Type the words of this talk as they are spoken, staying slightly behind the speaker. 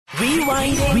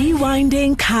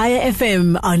Rewinding Kaya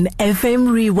FM on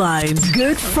FM Rewind.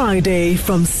 Good Friday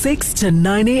from 6 to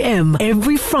 9 a.m.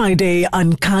 every Friday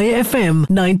on Kaya FM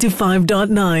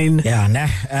 95.9.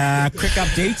 Yeah, quick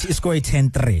update. It's going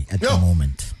 10-3 at the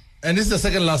moment. And this is the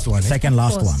second last one. Second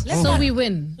last one. So we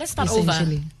win. Let's start over.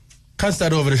 Can't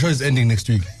start over. The show is ending next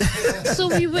week. So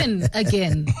we win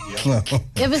again.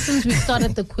 Ever since we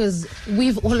started the quiz,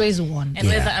 we've always won. And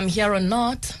whether I'm here or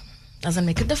not doesn't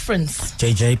make a difference.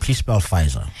 JJ, please spell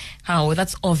Pfizer. How?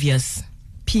 That's obvious.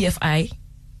 PFIZER.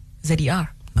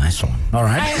 Nice one. All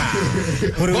right.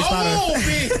 Who do we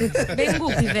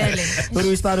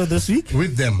start with this week?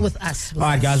 With them. With us. All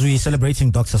right, guys, we're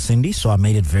celebrating Dr. Cindy, so I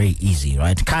made it very easy,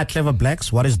 right? Kaya Clever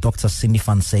Blacks, what is Dr. Cindy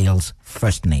Van Zyl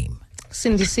first name?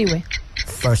 Cindy Siwe.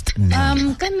 First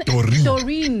name.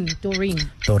 Doreen.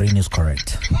 Doreen is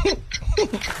correct.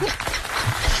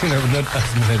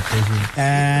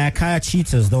 Kaya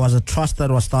Cheaters, there was a trust that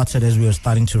was started as we were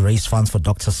starting to raise funds for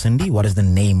Dr. Cindy. What is the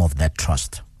name of that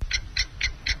trust?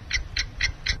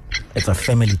 It's a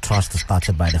family trust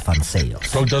started by the Van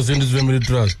Zyls. Dr. Cindy's family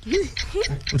trust.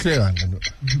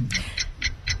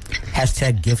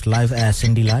 Hashtag gift life,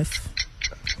 Cindy life.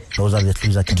 Those are the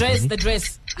clues I can give you. The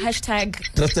dress. Hashtag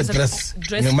Trusted dress.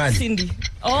 Dress Cindy.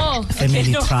 Oh,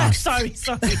 family trust. Sorry.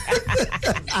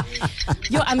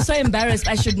 Yo, I'm so embarrassed.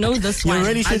 I should know this one. You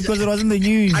really should, because it was in the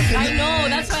news. I know.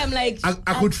 That's why I'm like.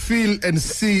 I could feel and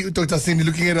see Dr. Cindy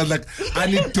looking at us like, I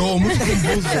need Tomu.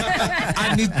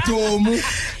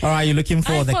 All right, you're looking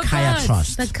for the Kaya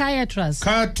Trust. The Kaya Trust.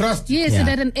 Kaya Trust. Yes, it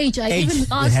had an H. I even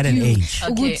asked had an you. H.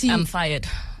 Okay, I'm fired.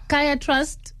 Kaya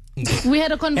Trust. We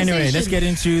had a conversation. Anyway, let's get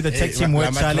into the Tech Team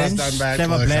Word Challenge.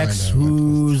 Clever Blacks,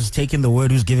 who's taking the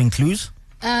word, who's giving clues?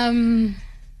 I'll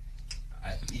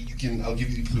give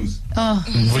you clues. Oh.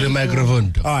 The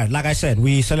microphone. All right, like I said,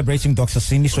 we're celebrating Dr.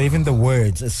 Cindy, so even the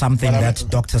words is something that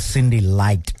Dr. Cindy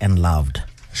liked and loved.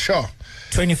 Sure.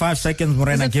 25 seconds,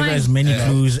 Morena, give her as many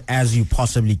clues as you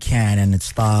possibly can, and it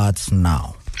starts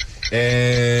now. Keep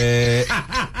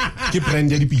brand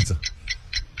the pizza.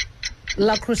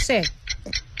 La Crusade.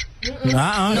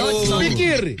 No, Speak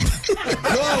here.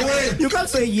 No way. You can't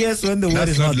say yes when the word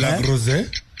is not there. Rosé.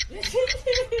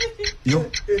 Yo.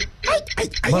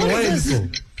 What is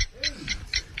this?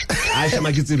 Yes,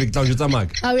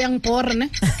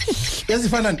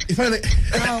 if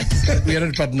we are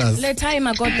not partners. Let time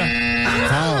I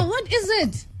got What is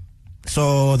it?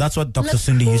 So that's what Dr.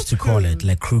 Cindy used to call it,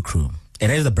 like crew.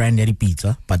 It is the brand Eddie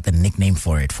Pizza, but the nickname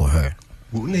for it for her.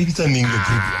 Check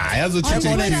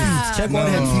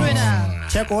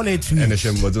all her tweets. And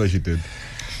Hashem, what's what she did?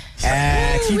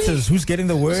 Cheaters, who's getting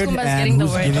the word and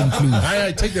who's giving clues?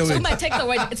 I take the word. Somebody take the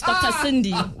word. It's Dr.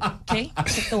 Cindy. Okay,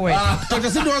 take the word. Dr.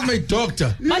 Cindy was my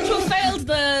doctor. But you failed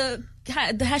the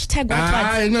hashtag.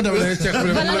 Not the hashtag.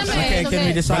 Okay, can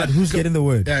we decide who's getting the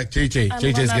word? Yeah, JJ.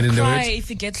 JJ is getting the word. If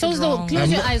you get Close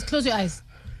your eyes.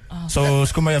 So,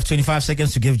 Skumba, you have 25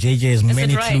 seconds to give JJ as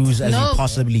many clues as you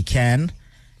possibly can.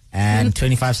 And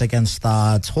 25 seconds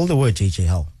starts. Hold the word, JJ.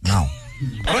 Hell, now.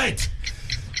 All right.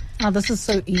 Oh, this is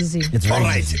so easy. It's very all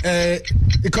right. easy.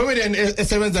 The comedian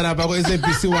S7 Zarabago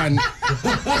SAPC1.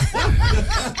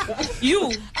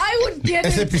 You. I would get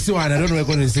it. SAPC1. I don't work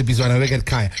on SAPC1. I work at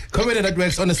Kaya. Comedian that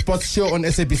works on a sports show on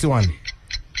SAPC1.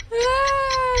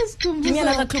 Give me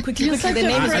another clue quickly. The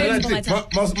name is ready for my time.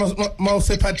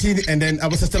 Patini, and then I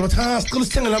was still Savannah.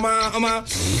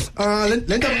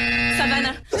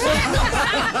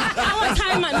 Our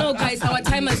timer, no guys, our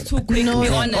timer is too quick. Be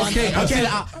honest. Okay,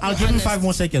 I'll give him 5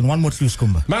 more seconds. One more clue,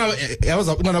 Skumba. I was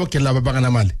not okay. Lava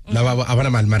Baganamal. Lava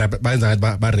Avanamal,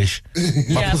 Barish.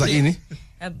 Bapuza ini.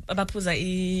 Bapuza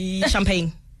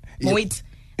champagne. Wait.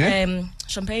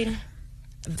 Champagne.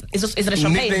 Is it a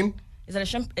champagne? Nickname? Is it a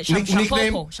shampoo?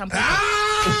 Shampoo.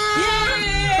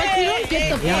 But you don't get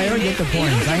the point. Yeah, I don't get the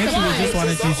point. I actually just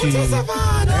wanted you to.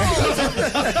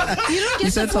 You don't get You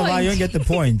said the so far, point. you don't get the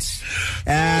points.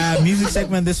 Music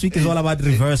segment this week is all about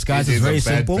reverse, guys. It's very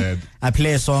simple. I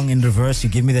play a song in reverse. You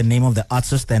give me the name of the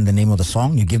artist and the name of the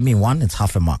song. You give me one, it's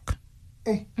half a mark.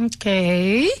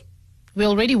 Okay. We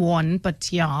already won,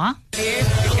 but yeah.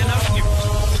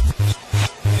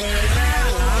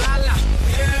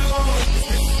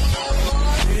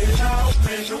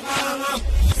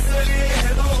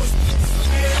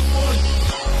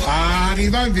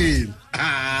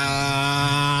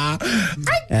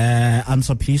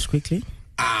 Answer, please, quickly.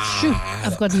 Shoot,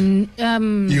 I've got.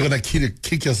 You're gonna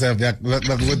kick yourself. I'm gonna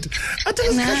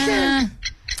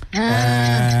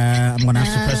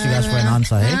have to press you guys for an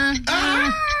answer, eh?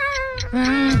 I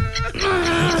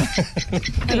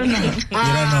don't know. You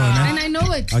don't know, no? And I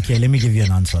know it. Okay, let me give you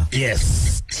an answer.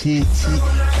 Yes.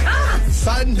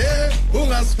 Sunday,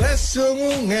 ungaspress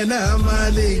ungena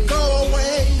mali. Go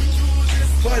away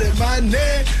for the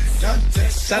money.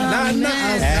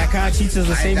 Kaya Cheats,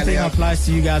 the same thing applies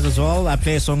to you guys as well. I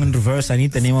play a song in reverse. I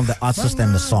need the name of the artist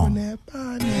and the song.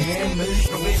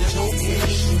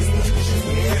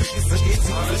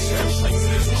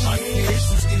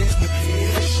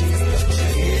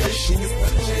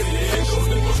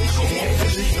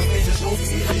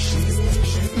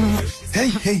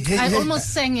 Hey. I almost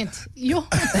sang it.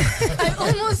 I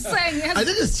almost sang it. I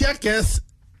think it's Tear Gas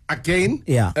again.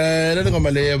 Yeah.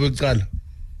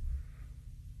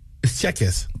 It's Tear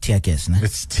Gas. Tear Gas, ne?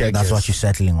 It's Tear Gas. That's what you're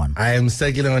settling on. I am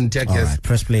settling on Tear Gas. Alright,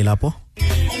 press play, Lapo.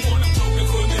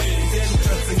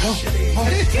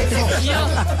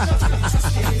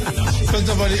 First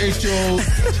of all, the HO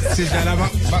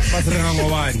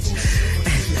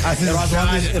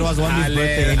It was one his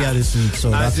birthday earlier this week, so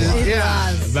that's why.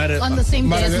 It was on the same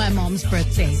day as my mom's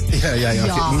birthday.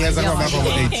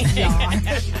 Yeah.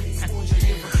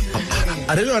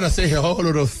 I don't want to say a whole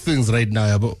lot of things right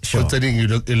now about telling you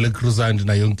look Rosand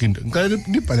na young kind.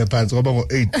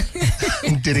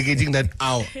 I'm dedicating that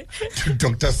hour to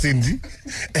Dr. Cindy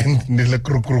and Nila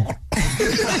Kruk.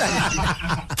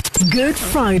 Good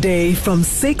Friday from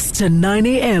 6 to 9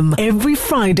 a.m. every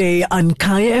Friday on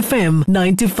Kaya FM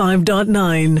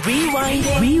 95.9.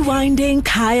 Rewinding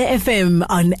Kaya FM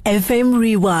on FM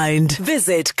Rewind.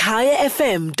 Visit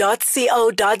kayafm.co.za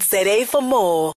for more.